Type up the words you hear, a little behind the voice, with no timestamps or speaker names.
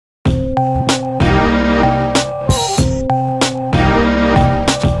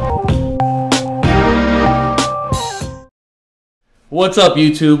What's up,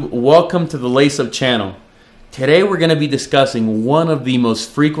 YouTube? Welcome to the LaceUp channel. Today we're going to be discussing one of the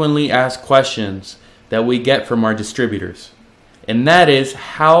most frequently asked questions that we get from our distributors. And that is,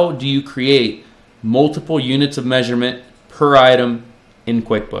 how do you create multiple units of measurement per item in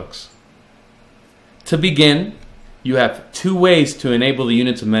QuickBooks? To begin, you have two ways to enable the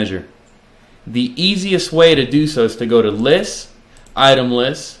units of measure. The easiest way to do so is to go to List, Item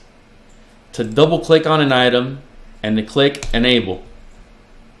List, to double click on an item, and to click Enable.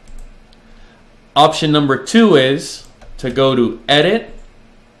 Option number 2 is to go to Edit,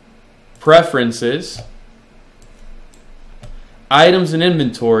 Preferences, Items and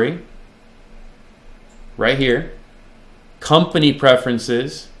Inventory, right here, Company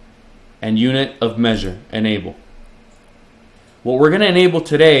Preferences, and Unit of Measure, Enable. What we're going to enable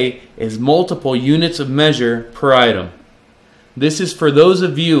today is multiple units of measure per item. This is for those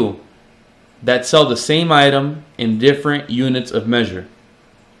of you that sell the same item in different units of measure.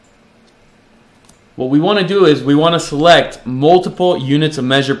 What we want to do is we want to select multiple units of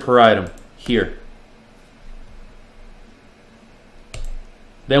measure per item here.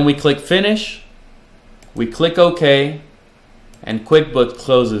 Then we click Finish, we click OK, and QuickBooks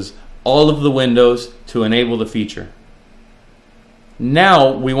closes all of the windows to enable the feature.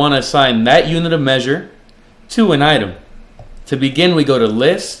 Now we want to assign that unit of measure to an item. To begin, we go to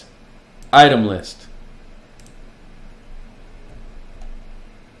List, Item List.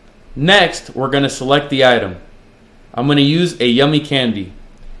 Next, we're going to select the item. I'm going to use a yummy candy.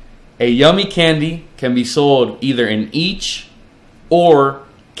 A yummy candy can be sold either in each or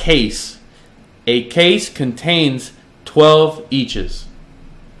case. A case contains 12 eaches.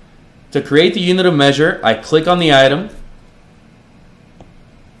 To create the unit of measure, I click on the item.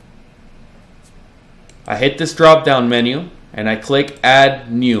 I hit this drop down menu and I click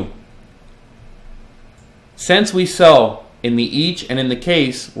Add New. Since we sell in the each and in the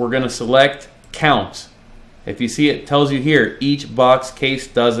case, we're going to select Count. If you see, it tells you here, each, box, case,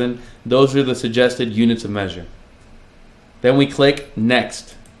 dozen. Those are the suggested units of measure. Then we click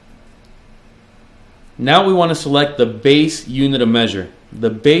Next. Now we want to select the base unit of measure. The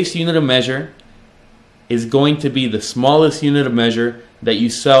base unit of measure is going to be the smallest unit of measure that you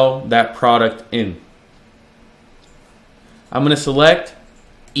sell that product in. I'm going to select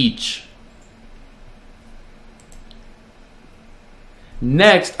each.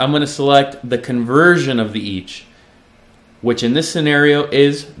 Next, I'm going to select the conversion of the each, which in this scenario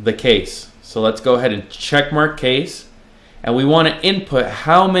is the case. So let's go ahead and check mark case, and we want to input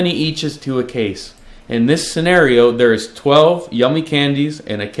how many eaches to a case. In this scenario, there is 12 yummy candies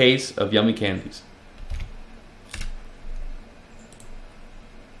in a case of yummy candies.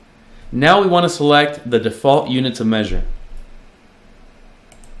 Now we want to select the default units of measure.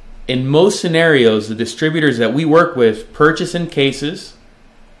 In most scenarios, the distributors that we work with purchase in cases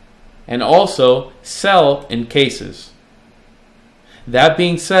and also sell in cases. That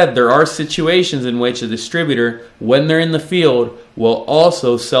being said, there are situations in which a distributor, when they're in the field, will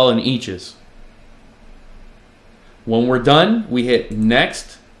also sell in eaches. When we're done, we hit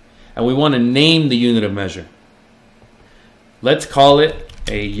Next, and we want to name the unit of measure. Let's call it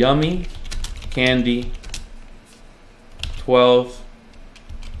a yummy candy 12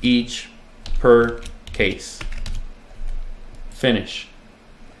 each per case. Finish.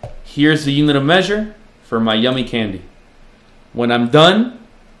 Here's the unit of measure for my yummy candy. When I'm done,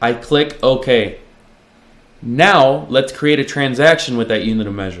 I click OK. Now let's create a transaction with that unit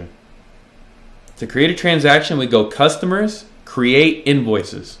of measure. To create a transaction, we go Customers, Create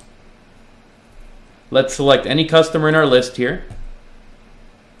Invoices. Let's select any customer in our list here.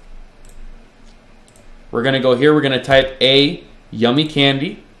 We're going to go here, we're going to type a yummy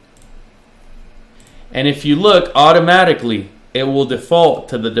candy. And if you look, automatically it will default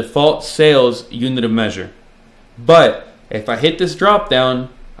to the default sales unit of measure. But if I hit this drop down,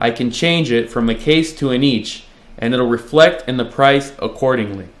 I can change it from a case to an each, and it'll reflect in the price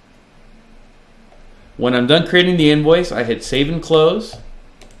accordingly. When I'm done creating the invoice, I hit Save and Close.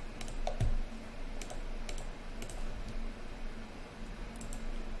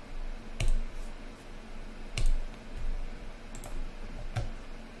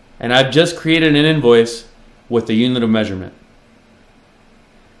 And I've just created an invoice with the unit of measurement.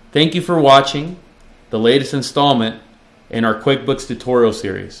 Thank you for watching the latest installment in our QuickBooks tutorial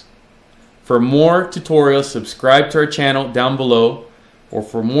series. For more tutorials, subscribe to our channel down below, or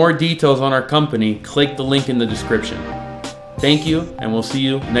for more details on our company, click the link in the description. Thank you, and we'll see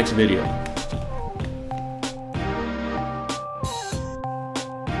you next video.